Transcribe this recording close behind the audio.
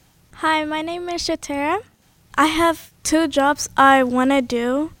Hi, my name is Shattera. I have two jobs I want to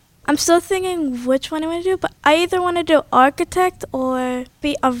do. I'm still thinking which one I want to do, but I either want to do architect or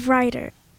be a writer.